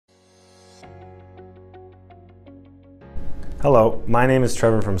Hello, my name is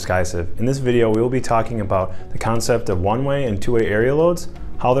Trevor from SkyCiv. In this video, we will be talking about the concept of one-way and two-way area loads,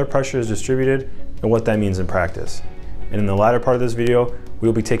 how their pressure is distributed, and what that means in practice. And in the latter part of this video, we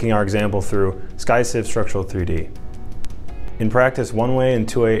will be taking our example through SkyCiv Structural 3D. In practice, one-way and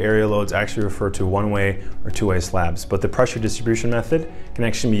two-way area loads actually refer to one-way or two-way slabs, but the pressure distribution method can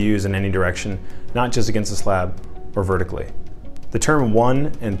actually be used in any direction, not just against a slab or vertically. The term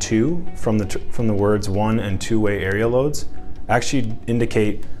one and two from the words one and two-way area loads actually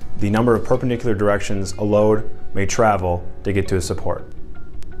indicate the number of perpendicular directions a load may travel to get to a support.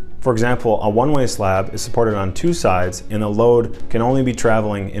 For example, a one-way slab is supported on two sides and the load can only be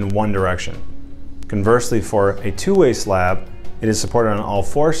traveling in one direction. Conversely, for a two-way slab, it is supported on all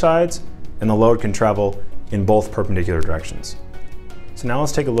four sides and the load can travel in both perpendicular directions. So now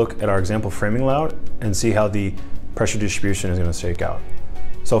let's take a look at our example framing layout and see how the pressure distribution is going to shake out.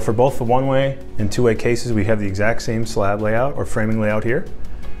 So for both the one-way and two-way cases, we have the exact same slab layout or framing layout here.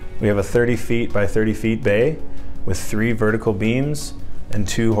 We have a 30 feet by 30 feet bay with 3 vertical beams and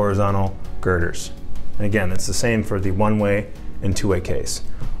 2 horizontal girders. And again, it's the same for the one-way and two-way case.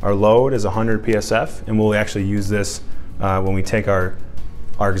 Our load is 100 PSF, and we'll actually use this when we take our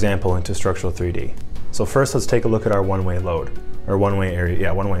example into Structural 3D. So first, let's take a look at our one-way load, or one-way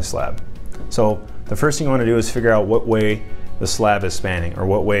area, one-way slab. So the first thing you want to do is figure out what way the slab is spanning, or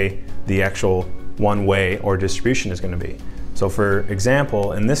what way the actual one-way or distribution is going to be. So for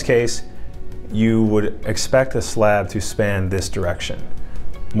example, in this case, you would expect the slab to span this direction.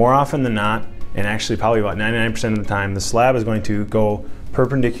 More often than not, and actually probably about 99% of the time, the slab is going to go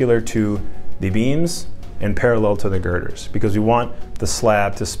perpendicular to the beams and parallel to the girders, because we want the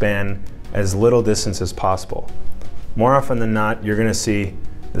slab to span as little distance as possible. More often than not, you're going to see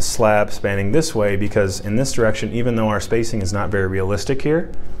the slab spanning this way, because in this direction, even though our spacing is not very realistic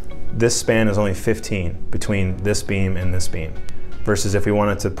here, this span is only 15 between this beam and this beam. Versus if we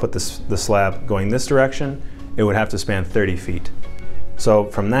wanted to put the slab going this direction, it would have to span 30 feet. So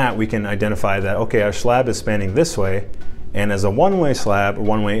from that, we can identify that, okay, our slab is spanning this way, and as a one-way slab or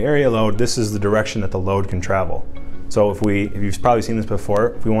one-way area load, this is the direction that the load can travel. So if you've probably seen this before,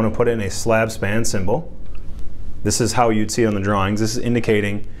 if we want to put in a slab span symbol, this is how you'd see it on the drawings. This is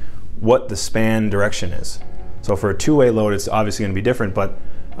indicating what the span direction is. So for a two-way load, it's obviously going to be different, but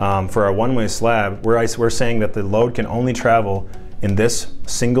for our one-way slab, we're saying that the load can only travel in this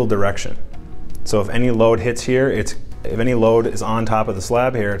single direction. So if any load hits here, if any load is on top of the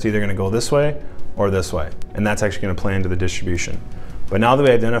slab here, it's either going to go this way or this way, and that's actually going to play into the distribution. But now that we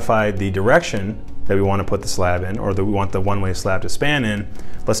identified the direction that we want to put the slab in, or that we want the one-way slab to span in,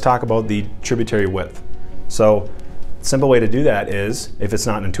 let's talk about the tributary width. So a simple way to do that is, if it's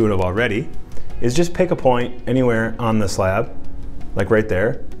not intuitive already, is just pick a point anywhere on the slab, like right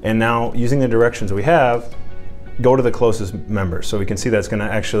there, and now using the directions we have, go to the closest member. So we can see that's going to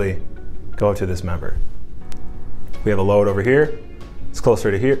actually go to this member. We have a load over here, it's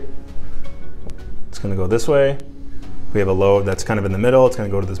closer to here, it's going to go this way. We have a load that's kind of in the middle, it's going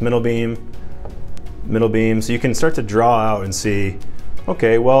to go to this middle beam. So you can start to draw out and see,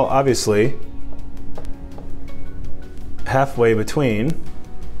 okay, well obviously halfway between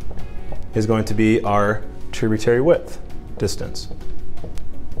is going to be our tributary width distance.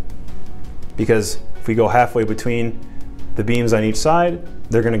 Because if we go halfway between the beams on each side,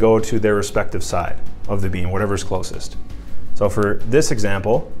 they're going to go to their respective side of the beam, whatever's closest. So for this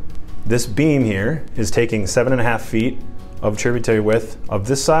example, this beam here is taking 7.5 feet of tributary width of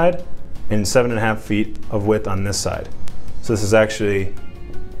this side and 7.5 feet of width on this side. So this is actually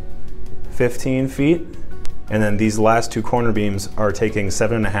 15 feet. And then these last two corner beams are taking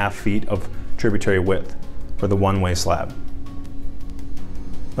 7.5 feet of tributary width for the one-way slab.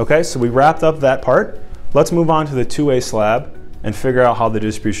 Okay, so we wrapped up that part. Let's move on to the two-way slab and figure out how the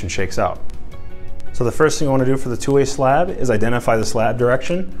distribution shakes out. So the first thing I want to do for the two-way slab is identify the slab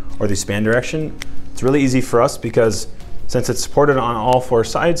direction or the span direction. It's really easy for us because since it's supported on all four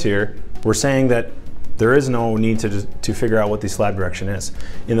sides here, we're saying that there is no need to figure out what the slab direction is.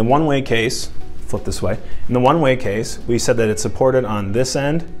 In the one-way case, flip this way. In the one-way case, we said that it's supported on this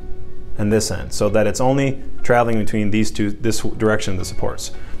end and this end, so that it's only traveling between this direction of the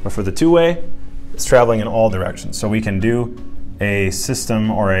supports. But for the two-way, it's traveling in all directions. So we can do a system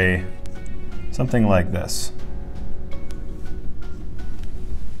or something like this.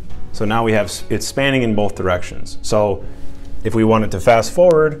 So now we have it's spanning in both directions. So if we wanted to fast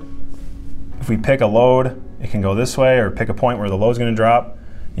forward, if we pick a load, it can go this way, or pick a point where the load's going to drop.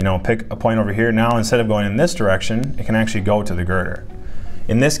 You know, pick a point over here. Now instead of going in this direction, it can actually go to the girder.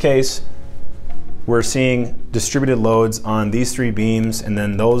 In this case, we're seeing distributed loads on these 3 beams, and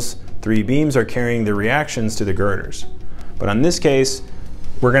then those 3 beams are carrying the reactions to the girders. But on this case,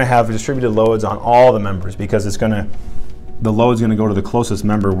 we're going to have distributed loads on all the members because the load's going to go to the closest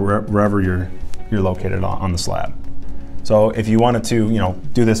member wherever you're located on the slab. So if you wanted to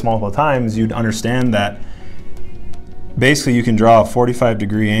do this multiple times, you'd understand that basically you can draw a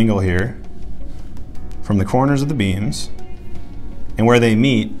 45-degree angle here from the corners of the beams, and where they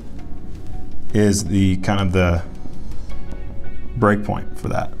meet is the kind of the break point for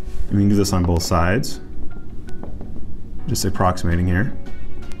that. And we can do this on both sides, just approximating here.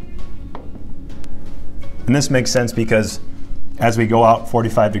 And this makes sense because as we go out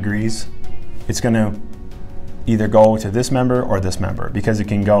 45 degrees, it's going to either go to this member or this member because it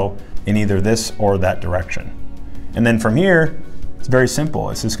can go in either this or that direction. And then from here, it's very simple.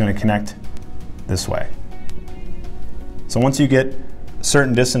 It's just going to connect this way. So once you get a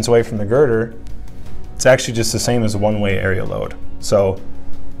certain distance away from the girder, it's actually just the same as a one-way area load. So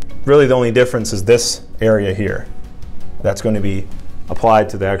really the only difference is this area here. That's going to be applied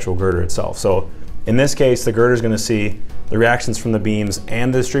to the actual girder itself. So in this case, the girder is going to see the reactions from the beams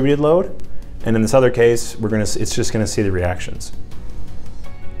and the distributed load. And in this other case, it's just going to see the reactions.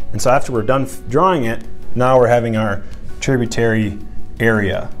 And so after we're done drawing it, now we're having our tributary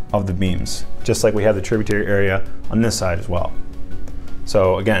area of the beams, just like we have the tributary area on this side as well.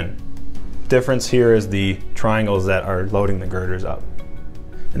 So again, difference here is the triangles that are loading the girders up.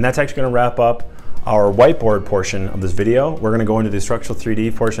 And that's actually going to wrap up our whiteboard portion of this video. We're going to go into the structural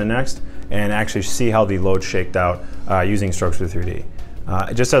 3D portion next and actually see how the load shaked out using structural 3D.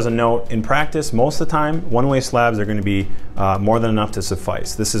 Just as a note, in practice, most of the time, one-way slabs are going to be more than enough to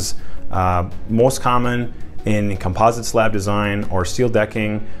suffice. This is most common in composite slab design or steel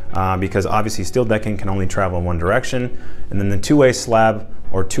decking because obviously steel decking can only travel in one direction. And then the two-way slab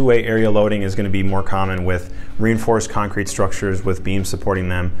or two-way area loading is going to be more common with reinforced concrete structures with beams supporting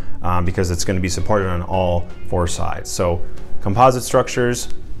them because it's going to be supported on all four sides. So composite structures,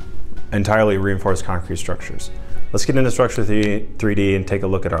 entirely reinforced concrete structures. Let's get into structural 3D and take a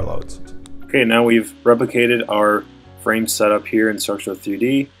look at our loads. Okay, now we've replicated our frame setup here in structural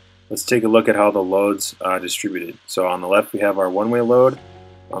 3D. Let's take a look at how the loads distributed. So on the left we have our one-way load,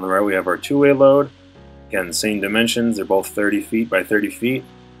 on the right we have our two-way load. Again, same dimensions, they're both 30 feet by 30 feet.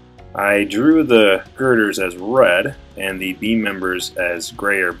 I drew the girders as red and the beam members as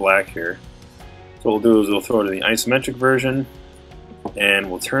gray or black here. So what we'll do is we'll throw it in the isometric version and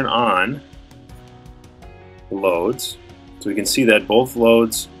we'll turn on the loads. So we can see that both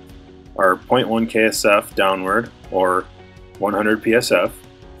loads are 0.1 KSF downward or 100 PSF.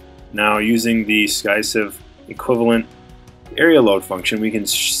 Now using the SkySieve equivalent area load function, we can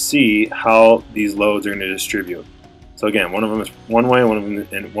see how these loads are going to distribute. So again, one of them is one-way, one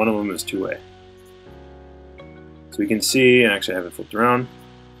of them is two-way. So we can see, and actually I have it flipped around,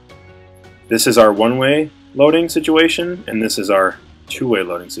 this is our one-way loading situation, and this is our two-way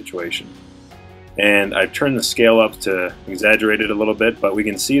loading situation. And I've turned the scale up to exaggerate it a little bit, but we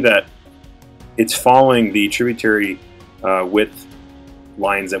can see that it's following the tributary width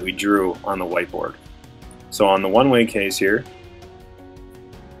lines that we drew on the whiteboard. So on the one-way case here,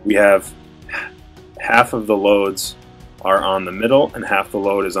 we have half of the loads are on the middle and half the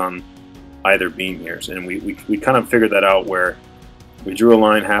load is on either beam here. And we kind of figured that out where we drew a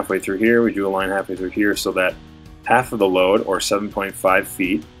line halfway through here, we drew a line halfway through here, so that half of the load, or 7.5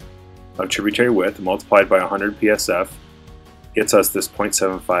 feet of tributary width multiplied by 100 PSF gets us this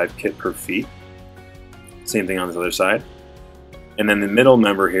 0.75 kit per feet. Same thing on this other side. And then the middle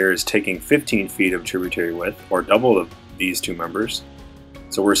member here is taking 15 feet of tributary width, or double these two members.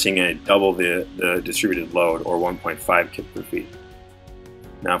 So we're seeing a double the distributed load, or 1.5 kit per feet.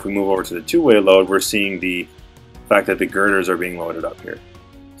 Now if we move over to the two-way load, we're seeing the fact that the girders are being loaded up here.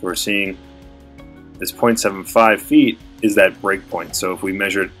 So we're seeing this 0.75 feet is that break point. So if we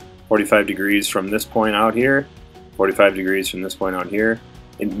measured 45 degrees from this point out here, 45 degrees from this point out here,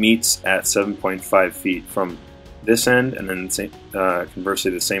 it meets at 7.5 feet from this end, and then conversely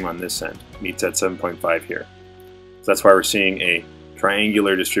the same on this end, meets at 7.5 here. So that's why we're seeing a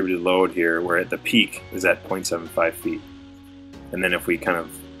triangular distributed load here, where at the peak is at 0.75 feet. And then if we kind of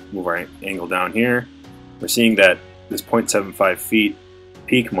move our angle down here, we're seeing that this 0.75 feet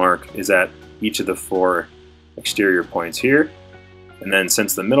peak mark is at each of the four exterior points here. And then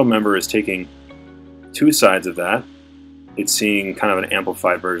since the middle member is taking two sides of that, it's seeing kind of an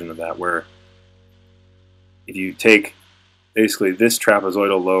amplified version of that, where if you take basically this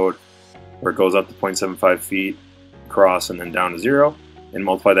trapezoidal load where it goes up to 0.75 feet across and then down to 0 and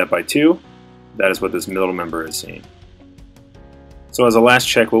multiply that by 2, that is what this middle member is seeing. So as a last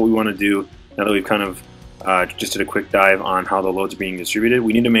check, what we want to do, now that we've kind of just did a quick dive on how the loads are being distributed,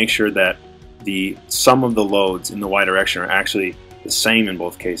 we need to make sure that the sum of the loads in the y direction are actually the same in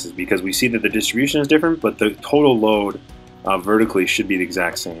both cases, because we see that the distribution is different, but the total load vertically should be the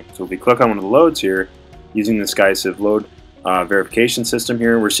exact same. So if we click on one of the loads here, using the SkySieve load verification system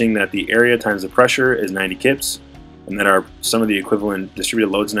here, we're seeing that the area times the pressure is 90 kips, and that our sum of the equivalent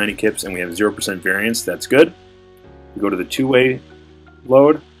distributed loads 90 kips, and we have 0% variance. That's good. We go to the two-way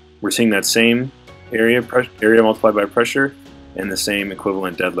load, we're seeing that same area multiplied by pressure and the same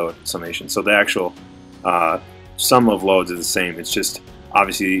equivalent dead load summation. So the actual sum of loads is the same. It's just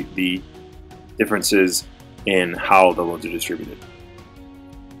obviously the differences in how the loads are distributed.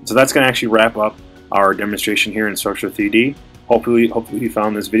 So that's going to actually wrap up our demonstration here in Structural 3D. Hopefully you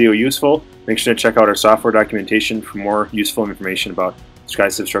found this video useful. Make sure to check out our software documentation for more useful information about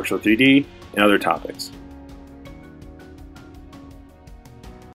SkySieve Structural 3D and other topics.